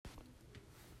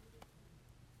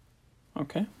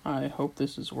Okay, I hope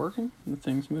this is working. The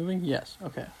thing's moving. Yes,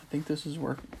 okay, I think this is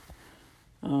working.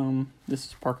 This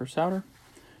is Parker Souter.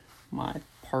 My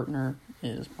partner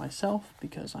is myself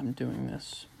because I'm doing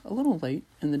this a little late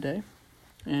in the day,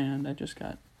 and I just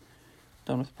got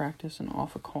done with practice and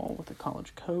off a call with a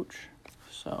college coach.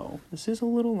 So this is a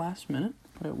little last minute,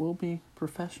 but it will be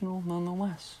professional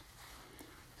nonetheless,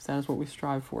 because that is what we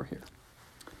strive for here.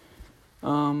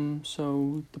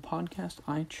 So the podcast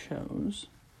I chose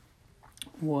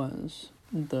was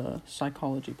the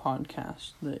psychology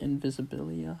podcast, the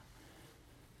Invisibilia.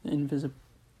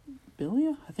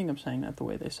 I think I'm saying that the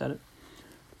way they said it.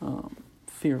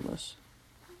 Fearless,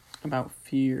 about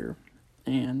fear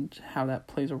and how that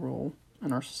plays a role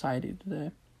in our society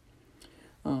today.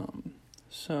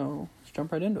 So let's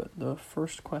jump right into it. The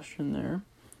first question there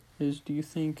is, do you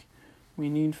think we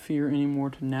need fear anymore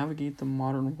to navigate the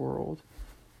modern world,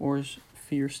 or is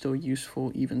fear still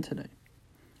useful even today?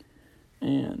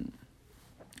 And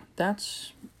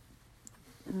that's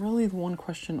really the one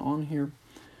question on here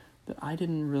that I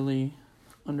didn't really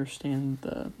understand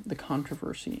the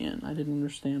controversy in. I didn't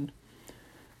understand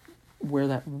where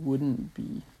that wouldn't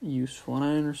be useful. And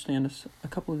I understand a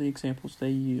couple of the examples they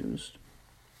used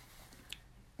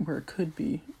where it could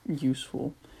be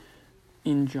useful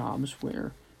in jobs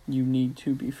where you need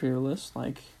to be fearless,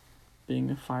 like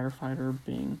being a firefighter,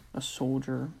 being a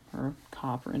soldier or a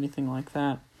cop or anything like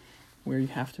that, where you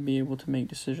have to be able to make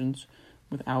decisions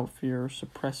without fear,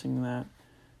 suppressing that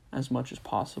as much as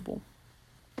possible.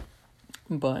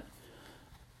 But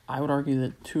I would argue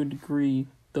that to a degree,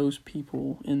 those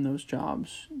people in those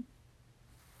jobs,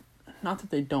 not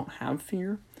that they don't have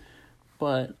fear,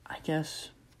 but I guess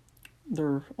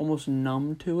they're almost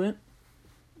numb to it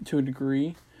to a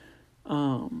degree,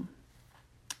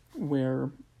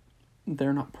 where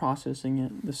they're not processing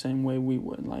it the same way we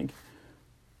would. Like,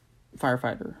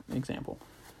 firefighter example.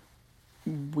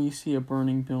 We see a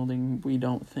burning building, we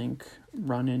don't think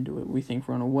run into it, we think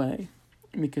run away,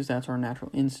 because that's our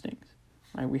natural instinct,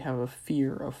 right? We have a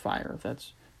fear of fire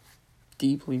that's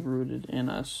deeply rooted in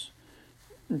us,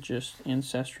 just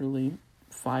ancestrally.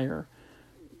 Fire,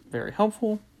 very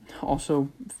helpful, also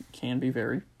can be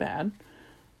very bad,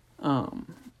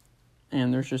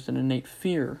 and there's just an innate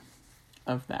fear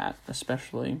of that,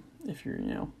 especially if you're,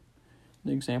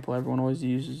 the example everyone always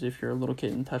uses, if you're a little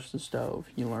kid and touch the stove,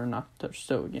 you learn not to touch the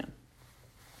stove again.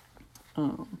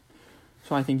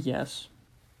 So I think, yes,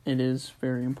 it is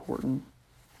very important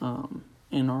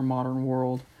in our modern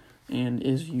world and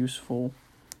is useful.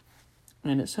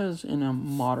 And it says in a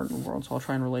modern world, so I'll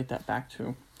try and relate that back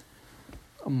to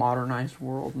a modernized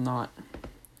world, not...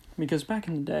 Because back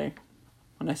in the day,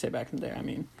 when I say back in the day, I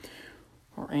mean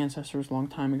our ancestors a long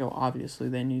time ago, obviously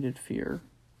they needed fear.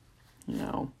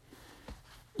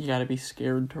 You gotta be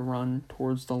scared to run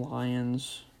towards the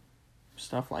lions,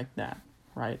 stuff like that,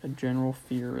 right? A general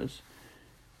fear is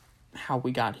how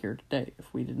we got here today.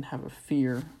 If we didn't have a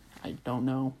fear, I don't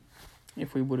know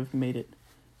if we would have made it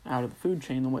out of the food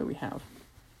chain the way we have.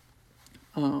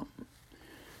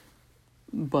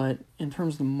 But in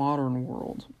terms of the modern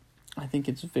world, I think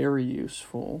it's very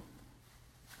useful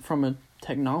from a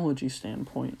technology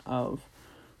standpoint of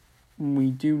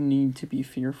we do need to be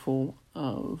fearful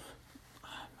of...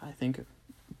 I think a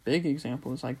big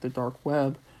example is like the dark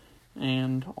web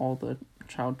and all the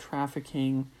child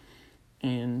trafficking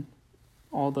and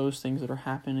all those things that are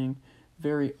happening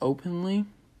very openly,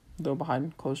 though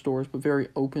behind closed doors, but very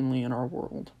openly in our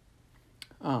world,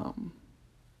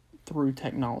 through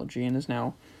technology, and is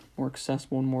now more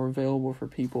accessible and more available for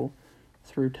people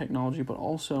through technology, but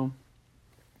also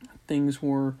things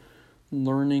we're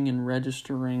learning and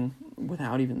registering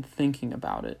without even thinking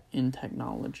about it in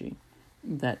technology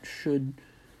that should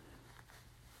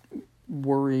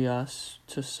worry us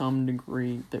to some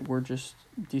degree, that we're just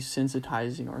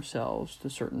desensitizing ourselves to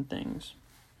certain things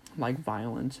like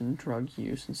violence and drug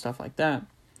use and stuff like that,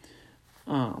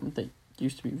 that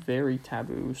used to be very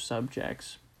taboo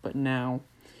subjects, but now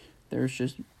there's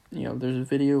just, there's a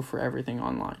video for everything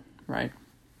online, right?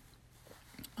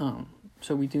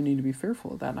 So we do need to be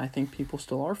fearful of that, and I think people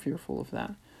still are fearful of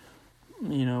that,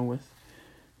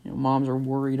 moms are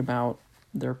worried about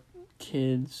their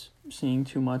kids seeing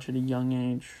too much at a young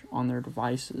age on their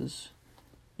devices,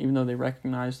 even though they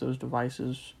recognize those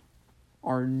devices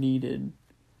are needed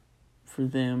for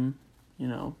them,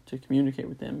 to communicate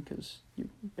with them, because you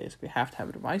basically have to have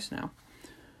a device now.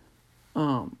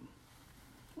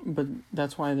 But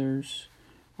that's why there's,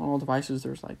 on all devices,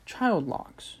 there's like child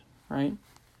locks, right?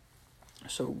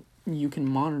 So you can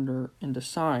monitor and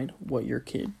decide what your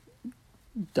kid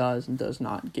does and does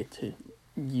not get to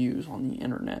use on the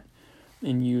internet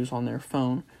and use on their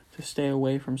phone to stay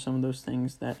away from some of those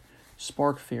things that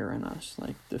spark fear in us,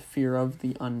 like the fear of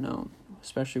the unknown,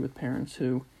 especially with parents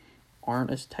who aren't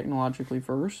as technologically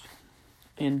versed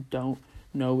and don't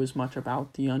know as much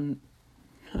about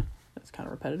that's kind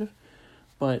of repetitive,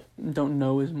 but don't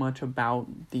know as much about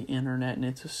the internet, and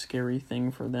it's a scary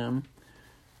thing for them.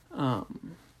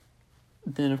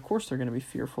 Then of course they're going to be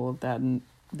fearful of that, and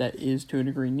that is to a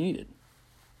degree needed.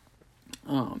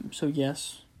 So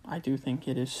yes, I do think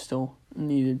it is still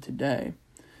needed today.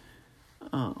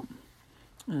 And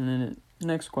then the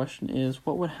next question is,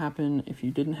 what would happen if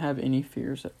you didn't have any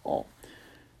fears at all?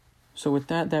 So with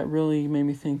that really made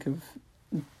me think of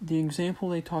the example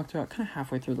they talked about kind of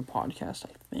halfway through the podcast,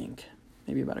 I think,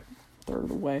 maybe about a third of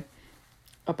the way,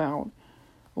 about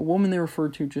a woman they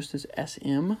referred to just as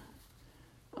SM,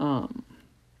 who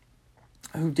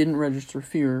didn't register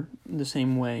fear the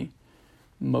same way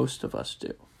most of us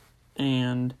do.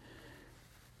 And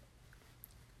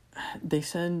they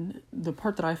said the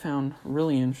part that I found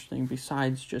really interesting,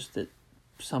 besides just that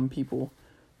some people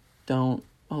don't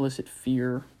elicit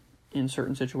fear in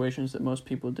certain situations that most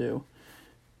people do,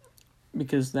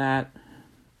 because that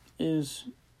is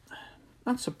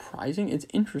not surprising, it's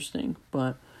interesting,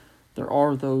 but there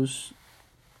are those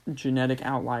genetic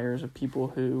outliers of people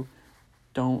who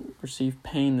don't receive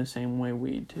pain the same way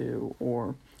we do,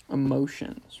 or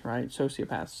emotions, right?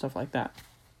 Sociopaths, stuff like that.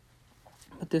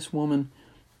 But this woman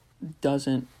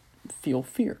doesn't feel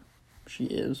fear. She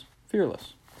is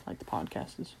fearless, like the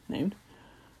podcast is named.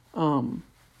 And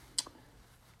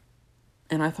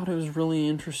I thought it was really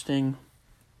interesting,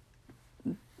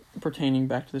 pertaining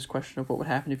back to this question of what would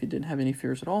happen if you didn't have any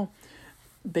fears at all.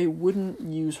 They wouldn't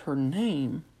use her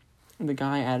name. The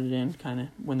guy added in, kind of,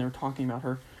 when they were talking about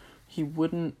her, he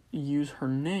wouldn't use her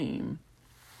name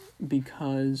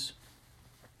because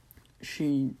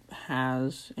she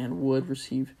has and would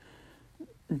receive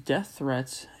death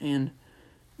threats. And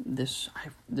this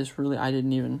really, I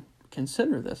didn't even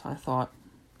consider this. I thought,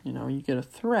 you get a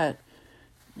threat,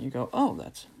 you go, oh,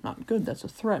 that's not good, that's a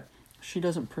threat. She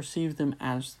doesn't perceive them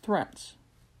as threats.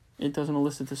 It doesn't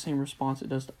elicit the same response it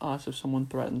does to us if someone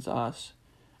threatens us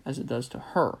as it does to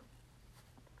her.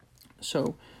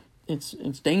 So it's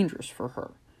dangerous for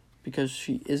her because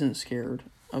she isn't scared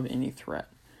of any threat,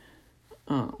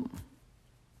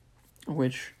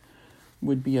 which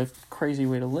would be a crazy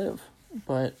way to live.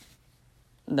 But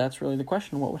that's really the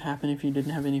question. What would happen if you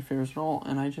didn't have any fears at all?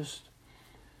 And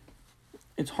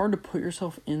it's hard to put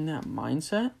yourself in that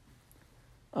mindset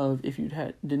of if you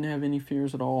didn't have any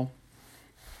fears at all,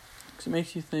 because it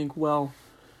makes you think, well,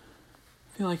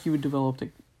 I feel like you would develop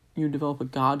a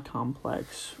God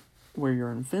complex where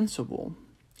you're invincible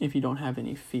if you don't have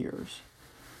any fears.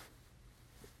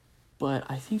 But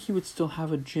I think you would still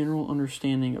have a general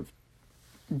understanding of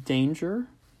danger.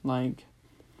 Like,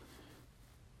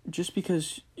 just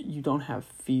because you don't have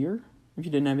fear, if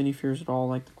you didn't have any fears at all,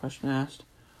 like the question asked,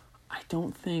 I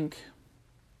don't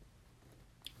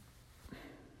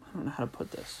know how to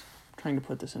put this. I'm trying to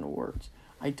put this into words.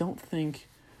 I don't think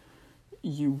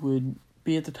you would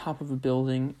be at the top of a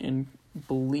building and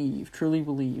truly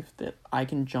believe that I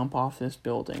can jump off this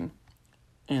building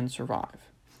and survive.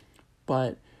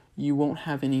 But you won't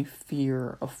have any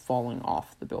fear of falling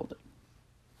off the building.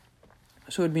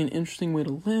 So it'd be an interesting way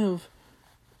to live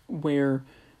where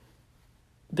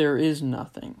there is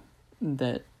nothing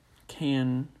that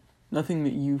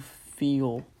you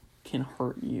feel can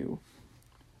hurt you.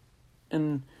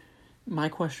 And my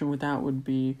question with that would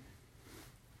be,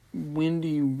 when do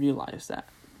you realize that?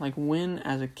 Like, when,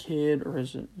 as a kid or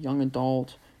as a young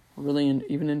adult, or really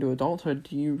even into adulthood,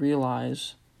 do you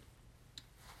realize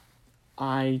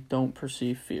I don't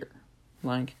perceive fear?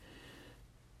 Like,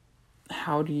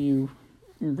 how do you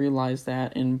realize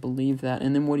that and believe that?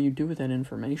 And then what do you do with that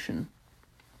information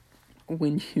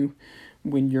when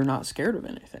you're not scared of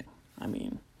anything? I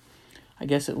mean, I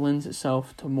guess it lends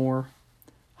itself to more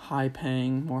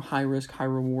high-paying, more high-risk,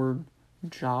 high-reward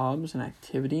jobs and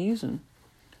activities. And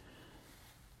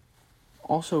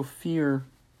also fear,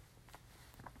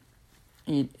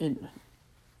 it in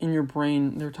your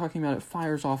brain, they're talking about it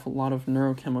fires off a lot of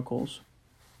neurochemicals.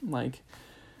 Like,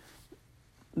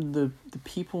 the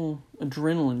people,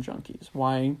 adrenaline junkies,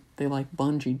 why they like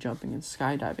bungee jumping and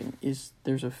skydiving, is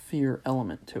there's a fear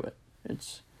element to it.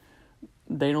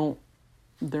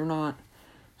 They're not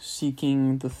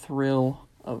seeking the thrill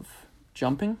of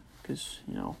jumping, because,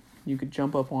 you could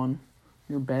jump up on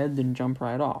your bed, then jump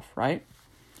right off, right?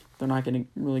 They're not going to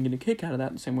really get a kick out of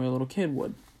that the same way a little kid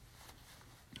would.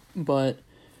 But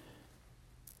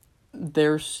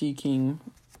they're seeking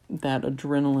that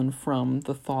adrenaline from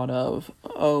the thought of,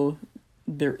 oh,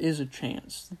 there is a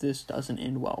chance that this doesn't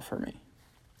end well for me.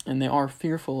 And they are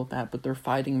fearful of that, but they're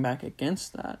fighting back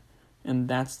against that. And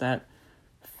that's that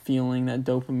feeling, that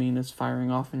dopamine is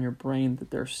firing off in your brain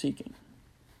that they're seeking.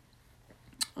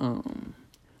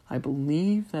 I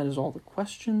believe that is all the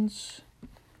questions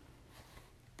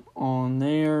on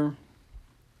there.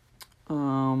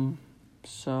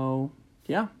 So,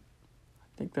 yeah,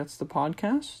 I think that's the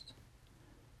podcast.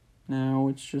 Now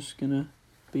it's just going to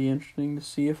be interesting to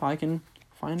see if I can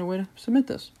find a way to submit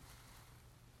this.